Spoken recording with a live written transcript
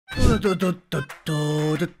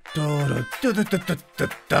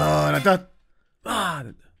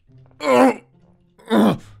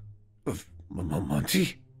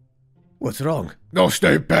Monty? What's wrong? No,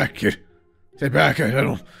 stay back, kid. Stay back, I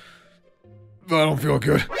don't feel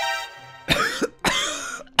good.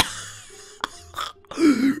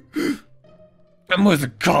 And what's the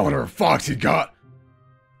Commodore Foxy got?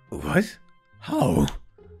 What? How?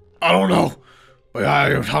 I don't know. But I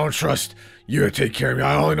don't trust you to take care of me.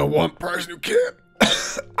 I only know one person who can.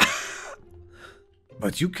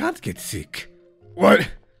 But you can't get sick. What?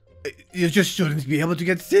 You just shouldn't be able to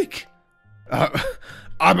get sick. I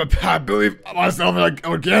believe myself in an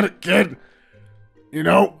organic kid. You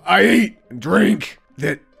know, I eat and drink.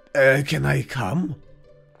 Can I come?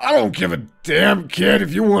 I don't give a damn, kid.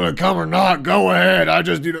 If you want to come or not, go ahead. I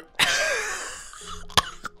just need to...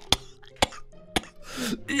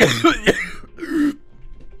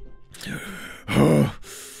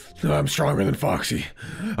 I'm stronger than Foxy.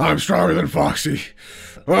 I'm stronger than Foxy.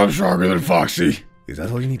 I'm stronger than Foxy. Is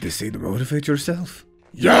that all you need to say to motivate yourself?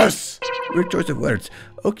 Yes! Weird choice of words.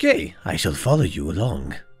 Okay, I shall follow you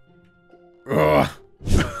along. Are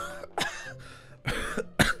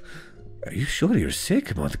you sure you're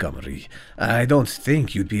sick, Montgomery? I don't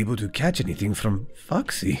think you'd be able to catch anything from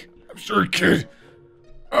Foxy. I'm sure, kid.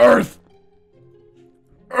 Earth!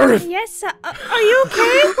 Yes, are you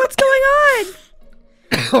okay? What's going on?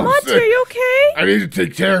 Monty, are you okay? I need to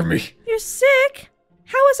take care of me. You're sick?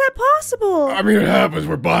 How is that possible? I mean, it happens.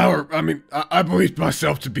 I believe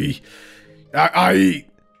myself to be. I eat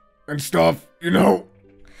and stuff, you know.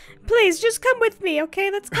 Please, just come with me,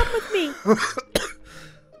 okay? Let's come with me.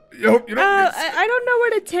 You know, I don't know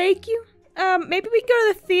where to take you. Maybe we can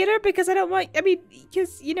go to the theater because I don't want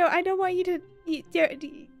you to.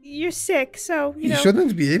 You're sick, so you know. You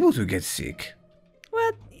shouldn't be able to get sick.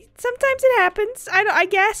 Well, sometimes it happens. I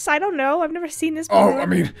guess. I don't know. I've never seen this before. Oh, I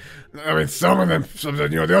mean, some of them,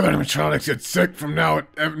 the other animatronics get sick from now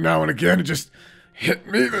and again. It just hit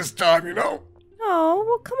me this time, you know. Oh,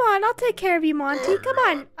 well, come on. I'll take care of you, Monty. Come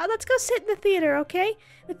on. Let's go sit in the theater, okay?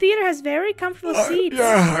 The theater has very comfortable seats.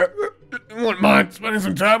 Yeah, you wouldn't mind spending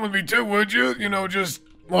some time with me too, would you? You know, just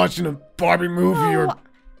watching a Barbie movie or,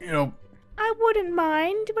 you know. I wouldn't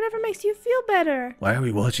mind. Whatever makes you feel better. Why are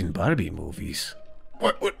we watching Barbie movies?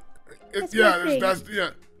 What? Yeah.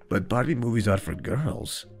 But Barbie movies are for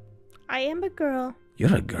girls. I am a girl.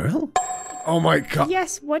 You're a girl? Oh my god.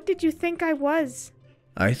 Yes, what did you think I was?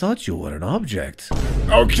 I thought you were an object.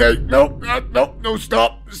 Okay, no,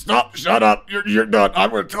 stop, shut up. You're done. I'm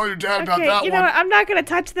gonna tell your dad about that one. Okay, you know what? I'm not gonna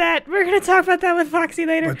touch that. We're gonna talk about that with Foxy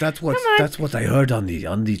later. But that's what I heard on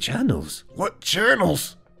the channels. What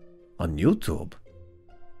channels? On YouTube.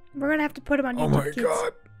 We're gonna have to put him on YouTube. Oh my kids.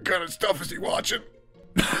 god, what kind of stuff is he watching?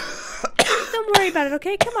 Don't worry about it,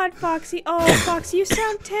 okay? Come on, Foxy. Oh, Foxy, you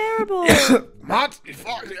sound terrible. Monty.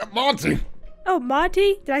 Oh,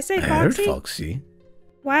 Monty? Did I say Foxy? I heard Foxy.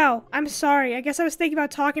 Wow, I'm sorry. I guess I was thinking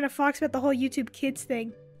about talking to Fox about the whole YouTube Kids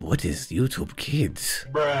thing. What is YouTube Kids?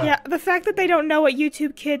 Bruh. Yeah, the fact that they don't know what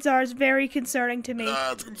YouTube Kids are is very concerning to me.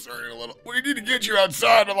 That's concerning a little. We need to get you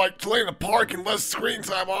outside and play in the park and less screen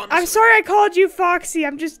time on. I'm sorry I called you Foxy.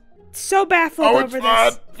 I'm just so baffled over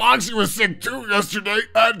this. Foxy was sick too yesterday.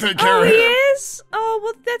 I had to take care of him. Oh, he is? Oh,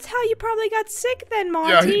 well, that's how you probably got sick then,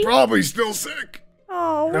 Monty. Yeah, he's probably still sick.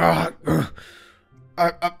 Oh. You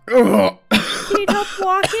need help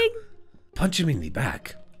walking? Punch him in the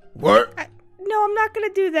back. What? No, I'm not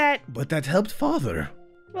gonna do that. But that helped Father.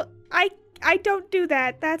 Well, I don't do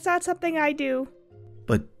that. That's not something I do.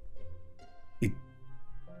 But it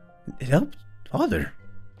helped Father.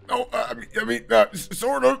 No, I mean,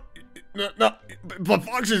 sort of. No, but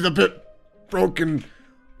Foxy's a bit broken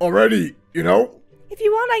already, you know? If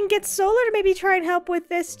you want, I can get Solar to maybe try and help with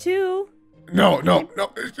this, too. No,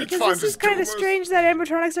 it's because fine. This is kind of strange that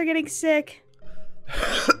animatronics are getting sick.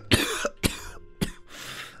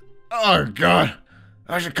 Oh, God.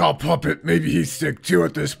 I should call Puppet. Maybe he's sick, too,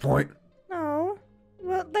 at this point. Oh.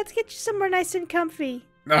 Well, let's get you somewhere nice and comfy.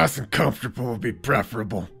 Nice and comfortable would be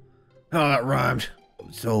preferable. Oh, that rhymed.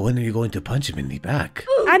 So when are you going to punch him in the back?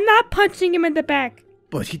 I'm not punching him in the back.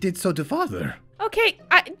 But he did so to Father. Okay,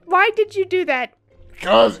 why did you do that?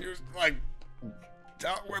 Because he was,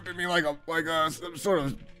 whipping me like some sort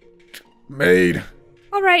of maid.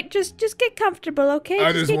 All right, just get comfortable, okay?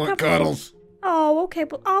 I just want cuddles. Oh, okay.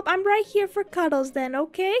 Well, I'm right here for cuddles then,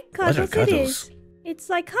 okay? Cuddles, what are cuddles? It is. It's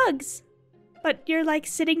like hugs. But you're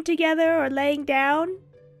sitting together or laying down.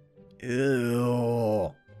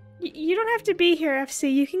 Ew. You don't have to be here,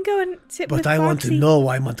 FC. You can go and sit with Foxy. But I want to know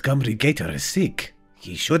why Montgomery Gator is sick.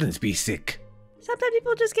 He shouldn't be sick. Sometimes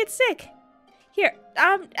people just get sick. Here,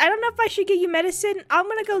 I don't know if I should give you medicine. I'm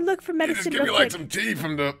gonna go look for You just medicine give me real like quick. some tea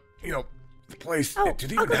from the, the place. Oh, Do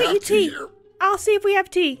they I'll even go get have you tea. here? I'll see if we have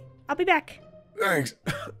tea. I'll be back. Thanks.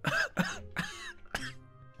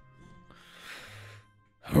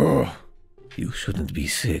 Oh, you shouldn't be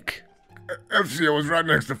sick. FC, I was right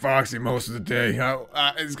next to Foxy most of the day.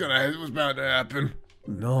 It was bound to happen.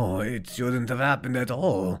 No, it shouldn't have happened at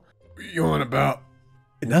all. What are you on about?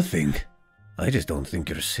 Nothing. I just don't think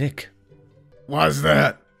you're sick. Why's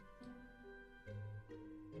that?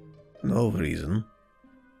 No reason.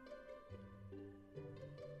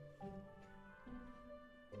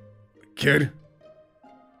 Kid?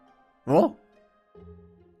 Well,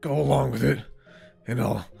 go along with it, and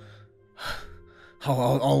I'll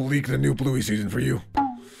leak the new Bluey season for you.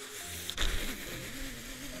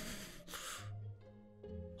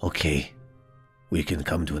 Okay, we can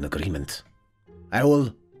come to an agreement. I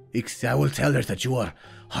will tell her that you are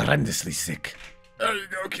horrendously sick. There you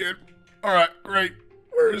go, kid. All right, great.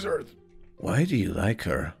 Where is Earth? Why do you like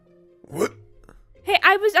her? What? Hey,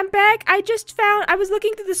 I'm back. I was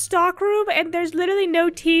looking through the stock room and there's literally no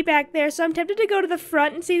tea back there, so I'm tempted to go to the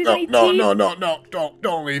front and see if there's any tea. No,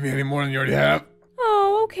 don't leave me any more than you already have.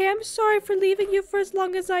 Oh, okay, I'm sorry for leaving you for as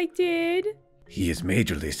long as I did. He is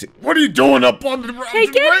majorly sick. What are you doing up on the Hey,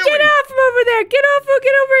 get off from over there. Get over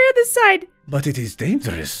here this side. But it is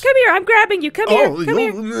dangerous. Come here, I'm grabbing you. Come here.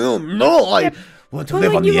 No, I want to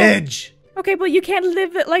live on the edge. Okay, well, you can't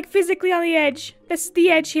live like physically on the edge. This is the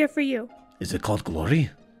edge here for you. Is it called glory?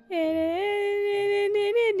 I'm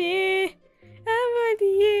on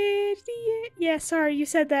the edge. Yeah, sorry, you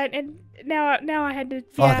said that, and now I had to.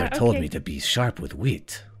 Father told me to be sharp with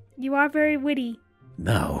wit. You are very witty.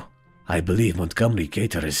 Now, I believe Montgomery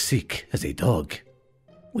Gator is sick as a dog,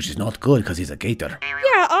 which is not good because he's a gator.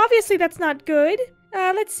 Yeah, obviously that's not good.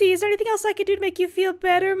 Let's see, is there anything else I could do to make you feel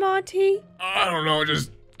better, Monty? I don't know,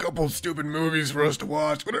 just a couple of stupid movies for us to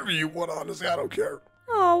watch. Whatever you want, honestly, I don't care.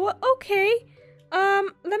 Oh, okay.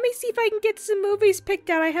 Let me see if I can get some movies picked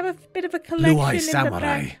out. I have a bit of a collection Blue Eye in the Samurai.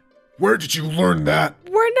 back. Where did you learn that?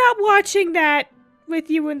 We're not watching that with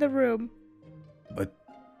you in the room.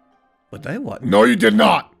 But I what? No, you did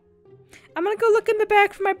not. I'm gonna go look in the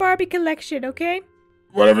back for my Barbie collection, okay?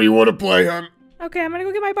 Whatever you want to play, hon. Okay, I'm gonna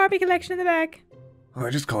go get my Barbie collection in the back. Oh, I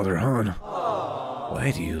just called her hon.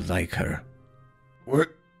 Why do you like her? What?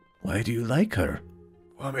 Why do you like her?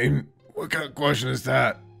 I mean, what kind of question is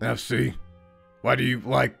that, FC? Why do you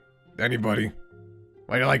like anybody?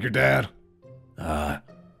 Why do you like your dad?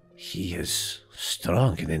 He is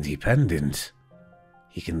strong and independent.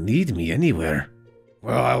 He can lead me anywhere.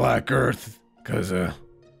 Well, I like Earth, because,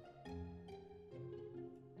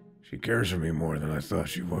 she cares for me more than I thought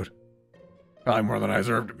she would. Probably more than I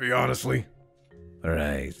deserve, to be honestly.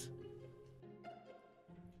 Right.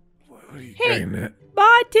 What are you getting at?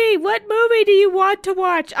 Monty, what movie do you want to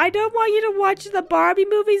watch? I don't want you to watch the Barbie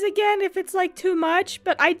movies again if it's like too much,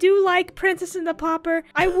 but I do like Princess and the Pauper.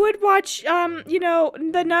 I would watch,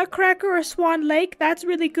 The Nutcracker or Swan Lake. That's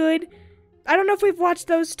really good. I don't know if we've watched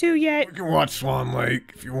those two yet. We can watch Swan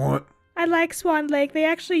Lake if you want. I like Swan Lake. They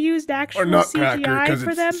actually used actual or Nutcracker, CGI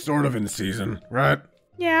for them. It's sort of in season, right?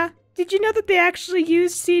 Yeah. Did you know that they actually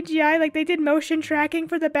used CGI? Like they did motion tracking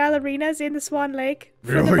for the ballerinas in the Swan Lake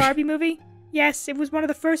for the Barbie movie? Yes, it was one of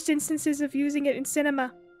the first instances of using it in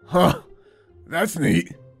cinema. Huh. That's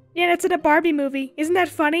neat. Yeah, and it's in a Barbie movie. Isn't that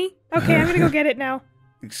funny? Okay, I'm gonna go get it now.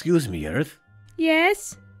 Excuse me, Earth.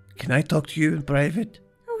 Yes? Can I talk to you in private?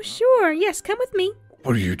 Oh, sure. Yes, come with me.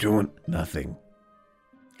 What are you doing? Nothing.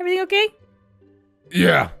 Everything okay?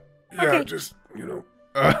 Yeah. Yeah, Okay. just, You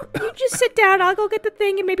just sit down. I'll go get the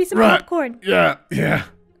thing and maybe some popcorn. Yeah.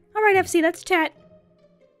 All right, FC, let's chat.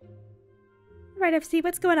 All right, FC,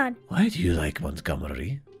 what's going on? Why do you like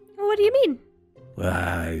Montgomery? What do you mean?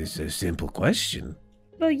 Well, it's a simple question.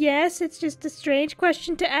 Well, yes, it's just a strange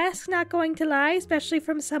question to ask, not going to lie, especially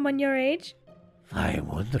from someone your age. I'm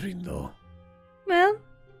wondering, though. Well,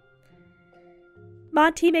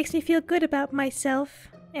 Monty makes me feel good about myself,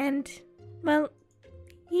 and, well,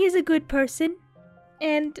 he is a good person,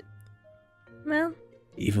 and, well...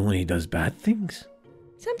 Even when he does bad things?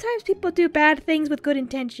 Sometimes people do bad things with good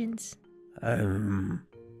intentions.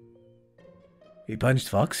 He punched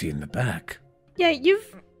Foxy in the back. Yeah,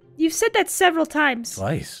 you've said that several times.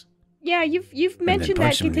 Twice. Yeah, you've mentioned and then that.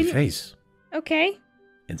 punched him in the face. Okay.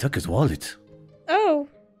 And took his wallet. Oh.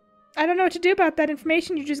 I don't know what to do about that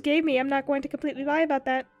information you just gave me. I'm not going to completely lie about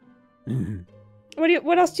that.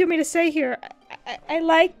 What else do you want me to say here? I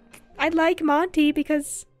like Monty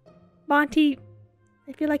because Monty,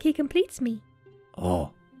 I feel like he completes me.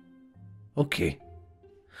 Oh. Okay.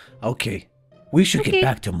 We should get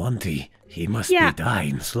back to Monty. He must Yeah. be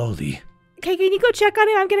dying slowly. Okay, can you go check on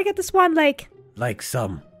him? I'm gonna get the Swan Lake. Like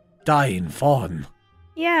some dying fawn.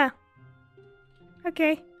 Yeah.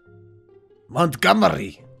 Okay.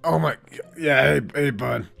 Montgomery! Oh my... Yeah, hey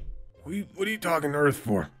bud. What are you talking to Earth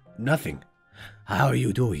for? Nothing. How are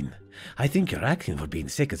you doing? I think your acting for being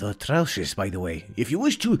sick is atrocious, by the way. If you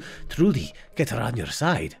wish to truly get her on your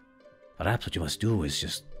side, perhaps what you must do is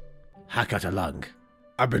just hack out a lung.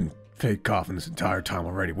 I've been fake coughing this entire time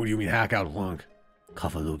already. What do you mean hack out a lung?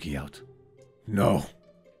 Cough a loogie out. No.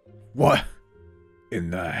 What? In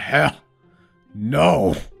the hell?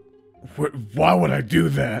 No. Why would I do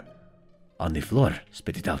that? On the floor.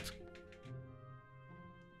 Spit it out.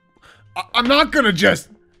 I'm not gonna just...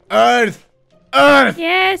 Earth!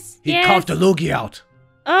 Yes, He yes. coughed a loogie out.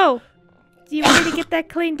 Oh. Do you want me to get that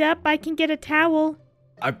cleaned up? I can get a towel.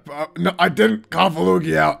 No, I didn't cough a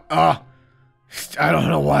loogie out. I don't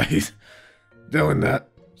know why he's doing that.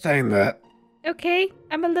 Saying that. Okay,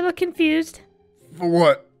 I'm a little confused. For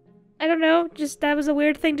what? I don't know, just that was a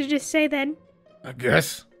weird thing to just say then. I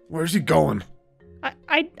guess. Where's he going?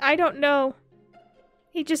 I don't know.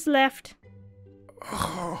 He just left.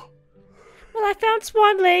 Oh, Well, I found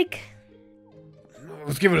Swan Lake.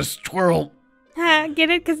 let's give it a twirl. Get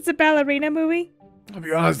it? Because it's a ballerina movie? I'll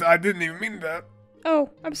be honest, I didn't even mean that. Oh,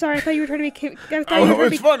 I'm sorry. I thought you were trying to be cute.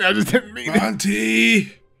 It's funny, I just didn't mean it.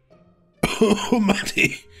 Monty! Oh,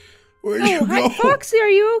 Monty! Where'd you hi, go? Foxy, are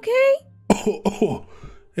you okay? Oh,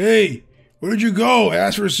 hey! Where'd you go? I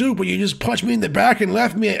asked for soup, but you just punched me in the back and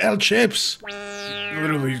left me at El Chips.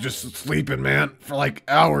 Literally just sleeping, man, for like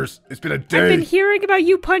hours. It's been a I've day. been hearing about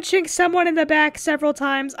you punching someone in the back several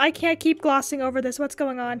times. I can't keep glossing over this. What's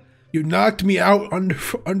going on? You knocked me out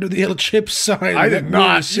under the El Chips sign. I did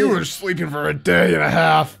not. You were sleeping for a day and a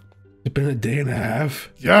half. It's been a day and a half?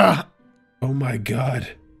 Yeah. Oh my god.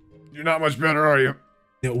 You're not much better, are you?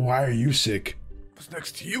 Now, why are you sick? What's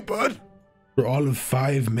next to you, bud? For all of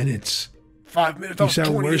 5 minutes. 5 minutes. You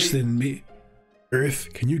sound worse than me.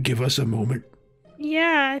 Earth, can you give us a moment?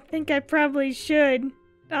 Yeah, I think I probably should.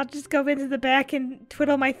 I'll just go into the back and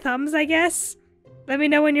twiddle my thumbs, I guess. Let me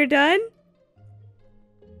know when you're done.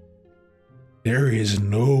 There is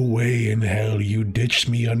no way in hell you ditched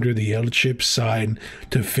me under the El Chip sign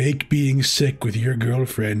to fake being sick with your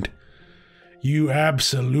girlfriend. You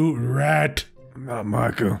absolute rat. I'm not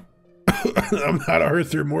Michael. I'm not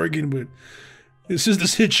Arthur Morgan, but this is the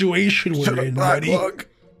situation we're in, buddy.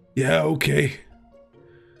 Yeah, okay.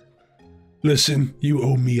 Listen, you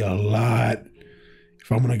owe me a lot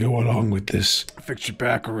if I'm gonna go along with this. Fix your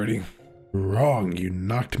back already. Wrong, you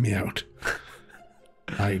knocked me out.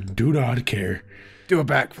 I do not care. Do a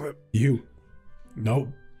backflip. You. Nope.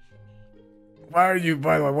 By the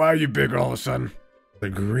way, why are you bigger all of a sudden? A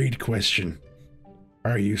great question.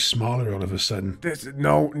 Why are you smaller all of a sudden?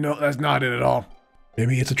 No, that's not it at all.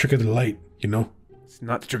 Maybe it's a trick of the light, you know? It's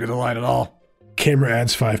not the trick of the light at all. Camera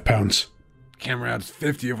adds 5 pounds. Camera adds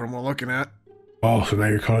 50 of what we're looking at. Oh, so now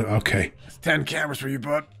you're calling... Okay. It's 10 cameras for you,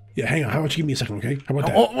 bud. Yeah, hang on. How about you give me a second, okay? How about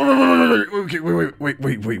that?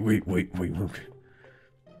 Wait.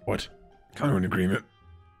 What? Kind of an agreement.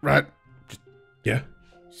 Right? Yeah?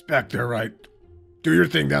 Just back there, right? Do your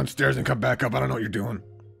thing downstairs and come back up. I don't know what you're doing.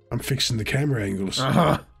 I'm fixing the camera angles.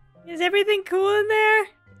 Uh-huh. Is everything cool in there?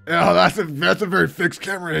 Yeah, that's a very fixed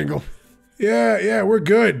camera angle. Yeah, we're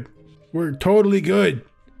good. We're totally good.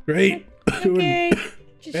 Great. Okay.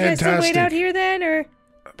 Should I still wait out here then, or?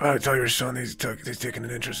 But I tell your son he's taking an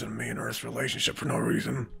interest in me and Earth's relationship for no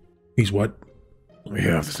reason. He's what? Let me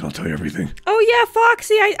have this and I'll tell you everything. Oh yeah,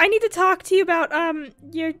 Foxy, I need to talk to you about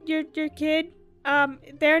your kid.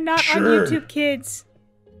 They're not Sure. on YouTube Kids.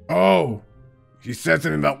 Oh. He said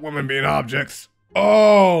something about women being objects.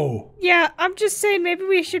 Oh. Yeah, I'm just saying maybe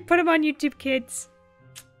we should put them on YouTube Kids.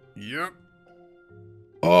 Yep.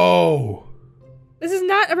 Oh. This is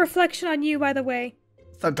not a reflection on you, by the way.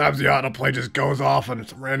 Sometimes the autoplay just goes off in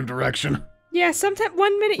some random direction. Yeah, sometimes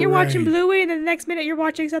 1 minute you're watching Right. Bluey, and then the next minute you're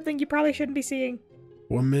watching something you probably shouldn't be seeing.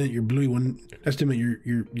 1 minute you're Bluey, next minute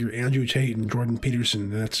you're Andrew Tate and Jordan Peterson.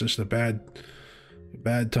 That's just a bad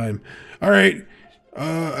time. All right.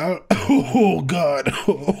 Oh God.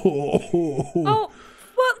 Oh,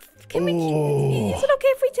 well, can we? Is it okay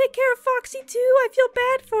if we take care of Foxy too? I feel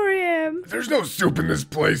bad for him. There's no soup in this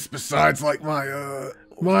place besides like my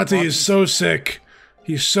Monty is so sick.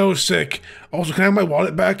 He's so sick. Also, can I have my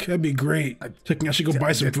wallet back? That'd be great. I should go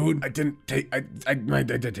buy some food. I didn't take. I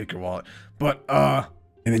did take your wallet, but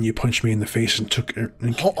And then you punched me in the face and took.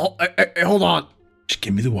 Hold on. Just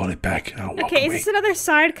give me the wallet back. I'll walk Okay, away. is this another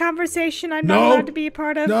side conversation I'm No. not allowed to be a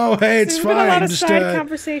part of? No, hey, it's There's fine. been a lot of Just, side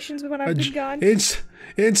conversations when I've been gone. It's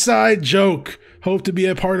Inside joke. Hope to be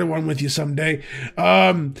a part of one with you someday.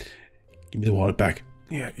 Give me the wallet back.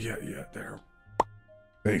 Yeah, there.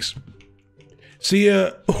 Thanks. See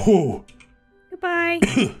ya. Oh. Goodbye.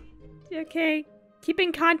 Okay. Keep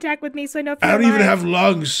in contact with me so I know if I you're don't even alive. have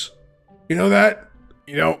lungs. You know that?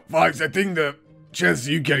 You know, Fox, I think the chances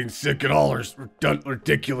of you getting sick at all are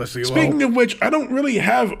ridiculously low. Speaking of which, I don't really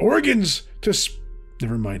have organs to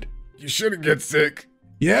never mind. You shouldn't get sick.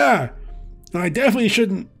 Yeah. I definitely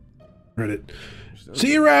shouldn't. Reddit.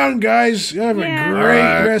 See you around, guys. Have a Yeah. great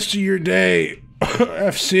Alright. rest of your day.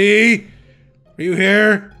 FC, are you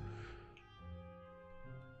here?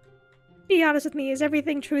 Be honest with me. Is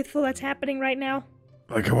everything truthful that's happening right now?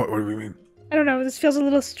 Like, what do we mean? I don't know. This feels a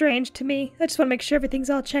little strange to me. I just want to make sure everything's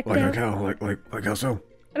all checked out. Like how so?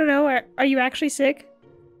 I don't know. Are you actually sick?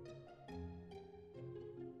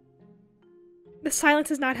 The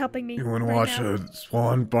silence is not helping me. You want to right watch now. a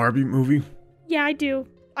Swan Barbie movie? Yeah, I do.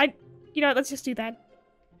 You know, let's just do that.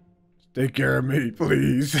 Take care of me,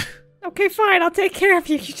 please. Okay, fine. I'll take care of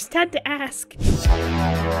you. You just had to ask.